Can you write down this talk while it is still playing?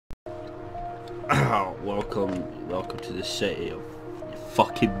Welcome to the city of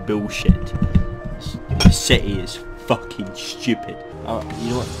fucking bullshit. The city is fucking stupid. You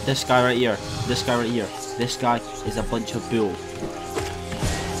know what? This guy right here. This guy is a bunch of bull.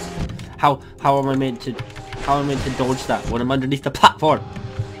 How am I meant to dodge that when I'm underneath the platform?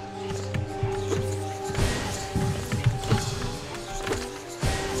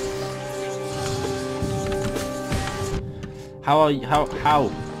 How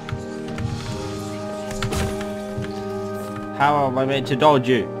am I meant to dodge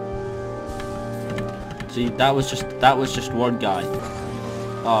you? See, that was just one guy.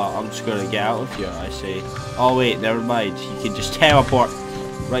 Oh, I'm just gonna get out of here, I say. Oh wait, never mind. You can just teleport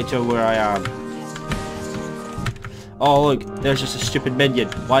right to where I am. Oh look, there's just a stupid minion.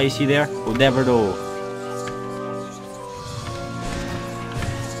 Why is he there? We'll never know.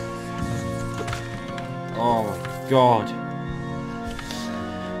 Oh my god.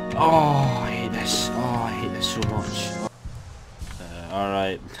 Oh, I hate this. Oh, I hate this so much.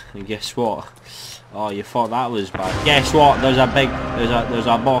 Alright, and guess what? Oh, you thought that was bad. Guess what? There's a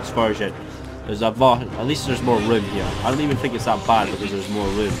boss version. There's a boss. At least there's more room here. I don't even think it's that bad because there's more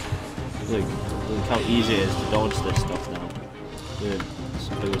room. Look how easy it is to dodge this stuff now. Look,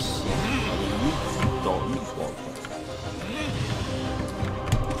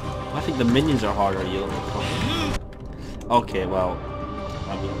 I think the minions are harder. You look. Okay, well,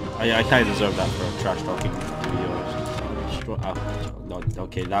 I mean, I kind of deserve that for a trash talking video.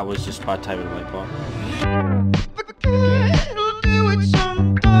 Okay, that was just bad timing on my part.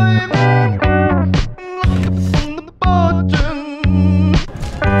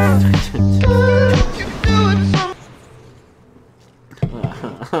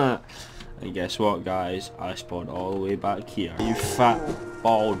 And guess what, guys? I spawned all the way back here. You fat,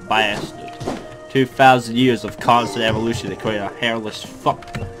 bald bastard. 2,000 years of constant evolution to create a hairless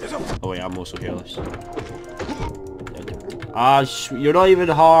fuck. Oh wait, I'm also hairless. Ah, you're not even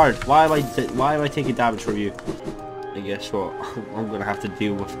hard. Why am I taking damage from you? And guess what? I'm gonna have to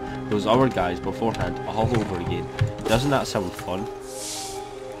deal with those other guys beforehand all over again. Doesn't that sound fun?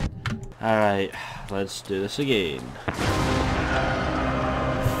 Alright, let's do this again.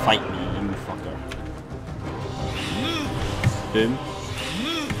 Fight me, you fucker. Boom.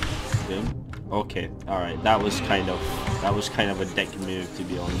 Boom. Okay, alright, that was kind of a dick move, to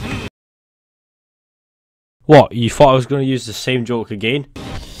be honest. What, you thought I was going to use the same joke again?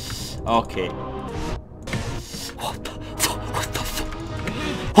 Okay. What the fuck?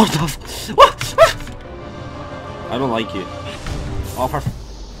 What? I don't like you.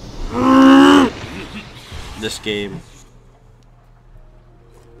 This game.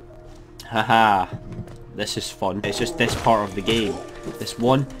 Haha. This is fun. It's just this part of the game. This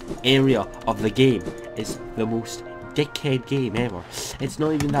one area of the game is the most dickhead game ever. It's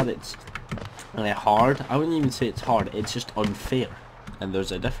not even that it's really hard. I wouldn't even say it's hard. It's just unfair. And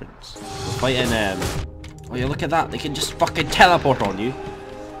there's a difference. We're fighting, oh yeah, look at that. They can just fucking teleport on you.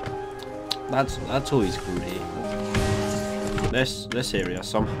 That's always great. This area,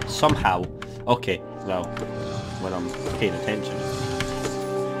 somehow. Okay, well, when I'm paying attention.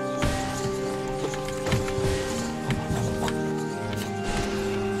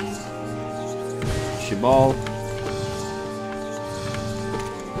 Ball.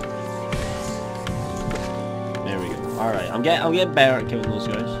 There we go. Alright, I'm getting better at killing those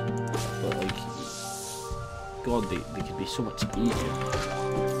guys. But like, God, they could be so much easier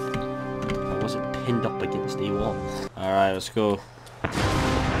if I wasn't pinned up against a wall. Alright, let's go. Oh,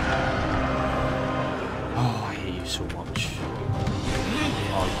 I hate you so much.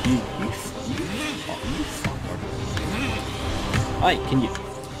 Oh, you fucker. Alright, can you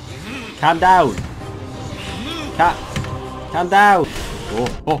calm down? Calm down!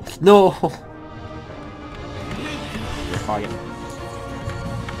 Oh, no! You're fine.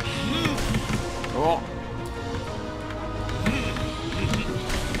 Oh!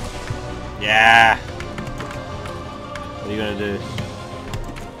 Yeah! What are you gonna do?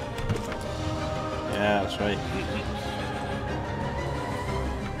 Yeah, that's right.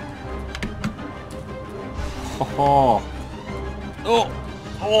 Oh! Oh!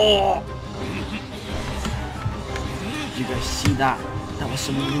 Oh! Did you guys see that? That was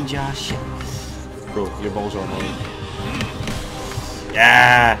some ninja shit. Bro, your balls are annoying.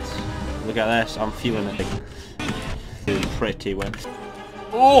 Yes! Look at this, I'm feeling it. Doing pretty well.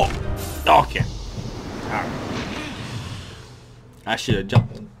 Oh! Okay. I should have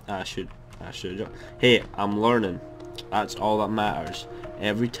jumped. I should have jumped. Hey, I'm learning. That's all that matters.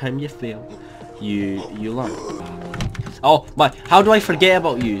 Every time you fail, you learn. Oh my, how do I forget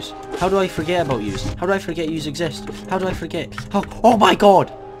about yous? How do I forget yous exist? How do I forget? Oh my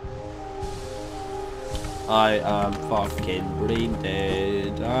god! I am fucking brain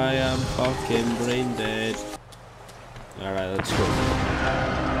dead. I am fucking brain dead. Alright, let's go.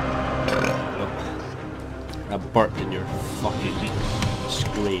 I burped in your fucking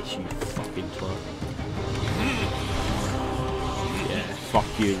disgrace, you fucking twat. Yeah, fuck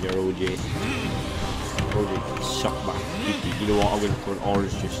you and your OJ. OJ can suck my pee-pee. You know what, I'm gonna put an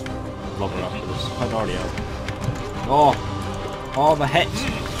orange juice rubber after this. I'd already have. Oh! Oh, the hits!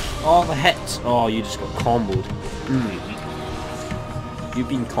 Oh, the hits! Oh, you just got comboed. You've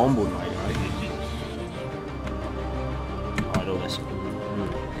been comboed, my guy. Oh, I know this.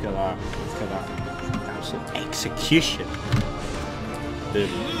 Look at that. Look at that. Absolute execution. Boom.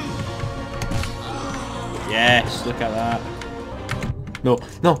 Yes, look at that. No,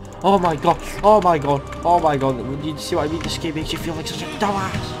 no. Oh my god. Oh my god. Oh my god. You see what I mean? This game makes you feel like such a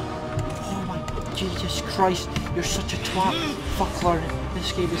dumbass. Oh my Jesus Christ. You're such a twat. Fuck learning.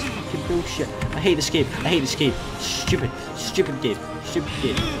 This game is fucking bullshit. I hate this game. I hate this game. Stupid. Stupid game. Stupid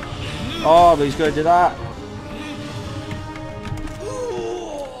game. Oh, but he's gonna do that.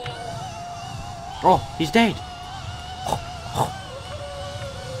 Oh, he's dead.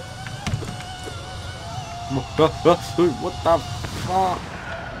 What the fuck?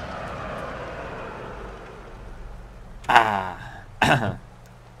 Ah.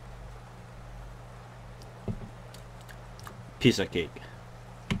 Piece of cake.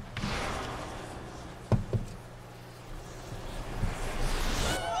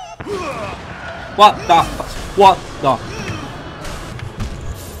 What the? What the?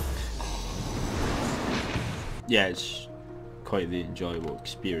 Yeah, it's quite the enjoyable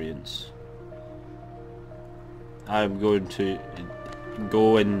experience. I'm going to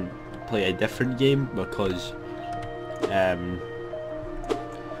go and play a different game because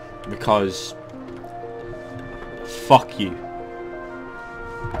fuck you.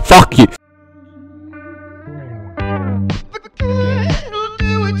 Fuck you.